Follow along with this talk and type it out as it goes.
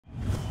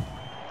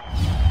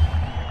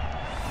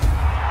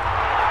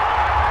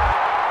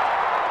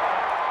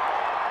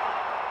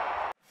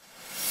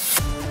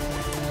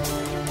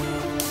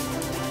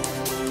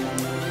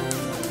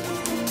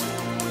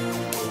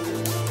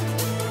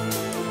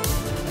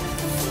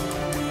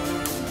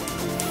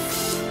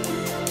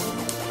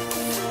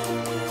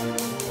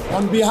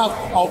On behalf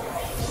of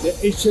the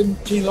Asian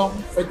Chinlong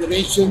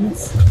Federation,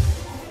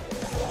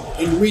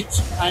 in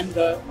which I'm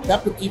the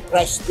Deputy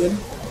President,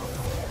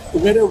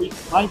 together with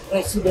my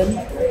President,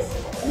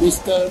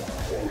 Mr.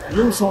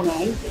 Yu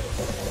Sonai,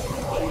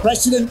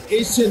 President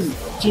Asian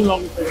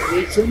Chinlong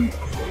Federation,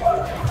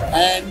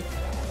 and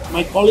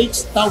my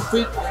colleagues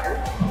Taufik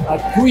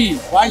Kui,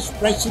 Vice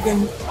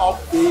President of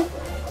the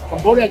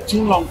Cambodia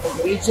Chinlong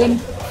Federation,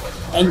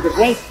 and the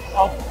rest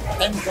of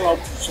technical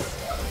officers.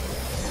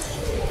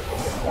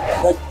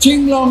 The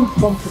Chinlong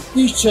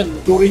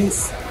competition during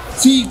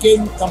SEA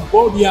Games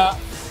Cambodia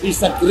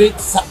is a great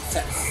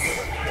success.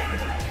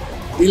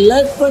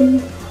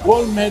 11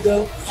 gold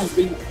medals has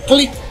been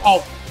clicked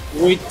off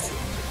with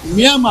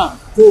Myanmar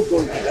 4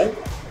 gold medals,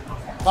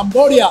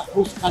 Cambodia,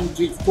 host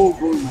country, 4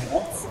 gold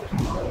medals,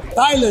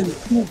 Thailand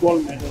 2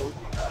 gold medals,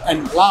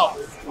 and Laos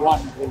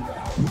 1 gold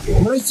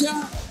medal.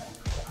 Malaysia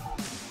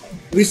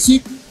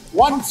received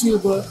 1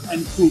 silver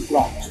and 2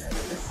 bronze.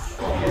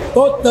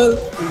 Total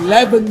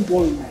 11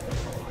 gold medals.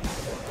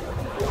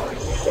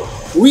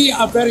 We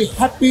are very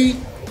happy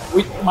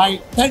with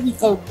my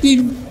technical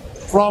team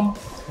from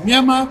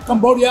Myanmar,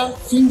 Cambodia,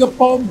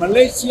 Singapore,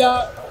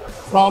 Malaysia,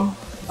 from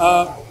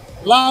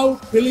Laos,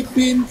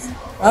 Philippines,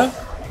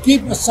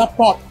 give a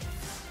support.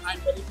 I'm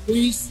very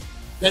pleased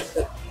that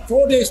the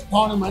 4 days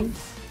tournament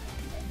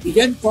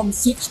began from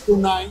 6 to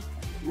 9,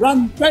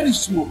 run very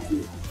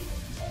smoothly.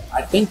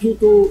 I thank you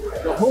to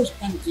the host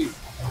country,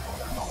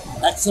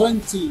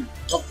 Excellency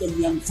Dr.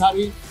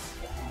 Sari,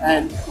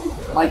 and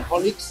my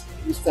colleagues,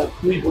 Mr.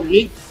 Kui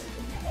Lik,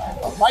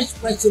 Vice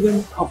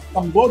President of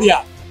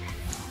Cambodia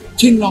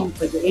Chinlong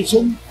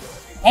Federation,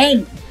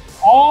 and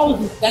all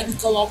the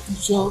technical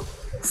officials,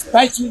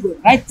 especially the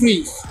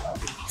referees,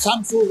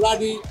 Samsul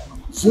Radi,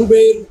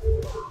 Zubair,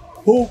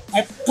 who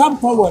have come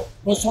forward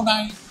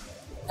personally,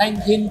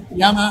 thanking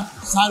Yama,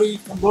 Sari,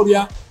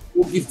 Cambodia,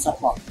 who give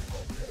support.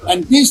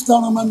 And this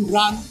tournament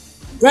run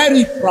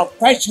very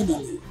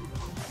professionally.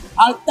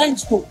 Our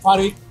thanks to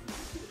Farid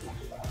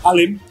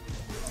Halim,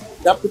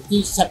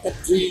 Deputy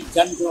Secretary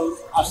General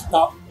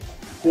ASTAF,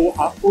 who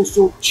are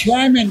also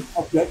Chairman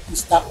of the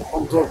Staff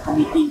Control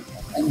Committee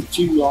and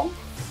Chinlong,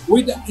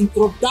 with the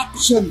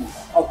introduction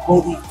of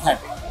body cam.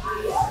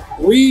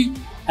 We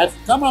have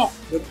come up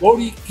with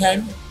body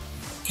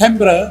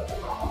camera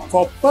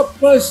for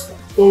purpose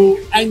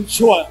to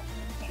ensure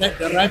that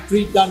the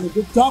referee done a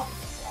good job,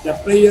 the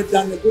player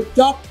done a good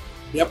job,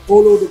 they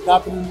follow the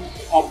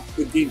governance of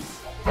the game.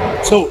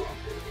 So,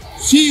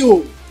 see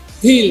you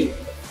till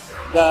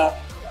the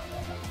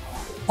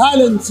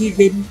Thailand SEA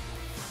Games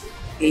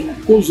in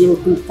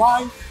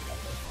 2025.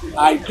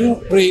 I do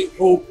pray,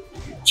 hope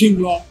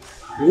Chinlong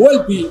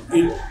will be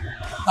in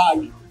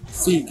Thai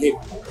SEA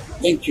Games.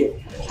 Thank you.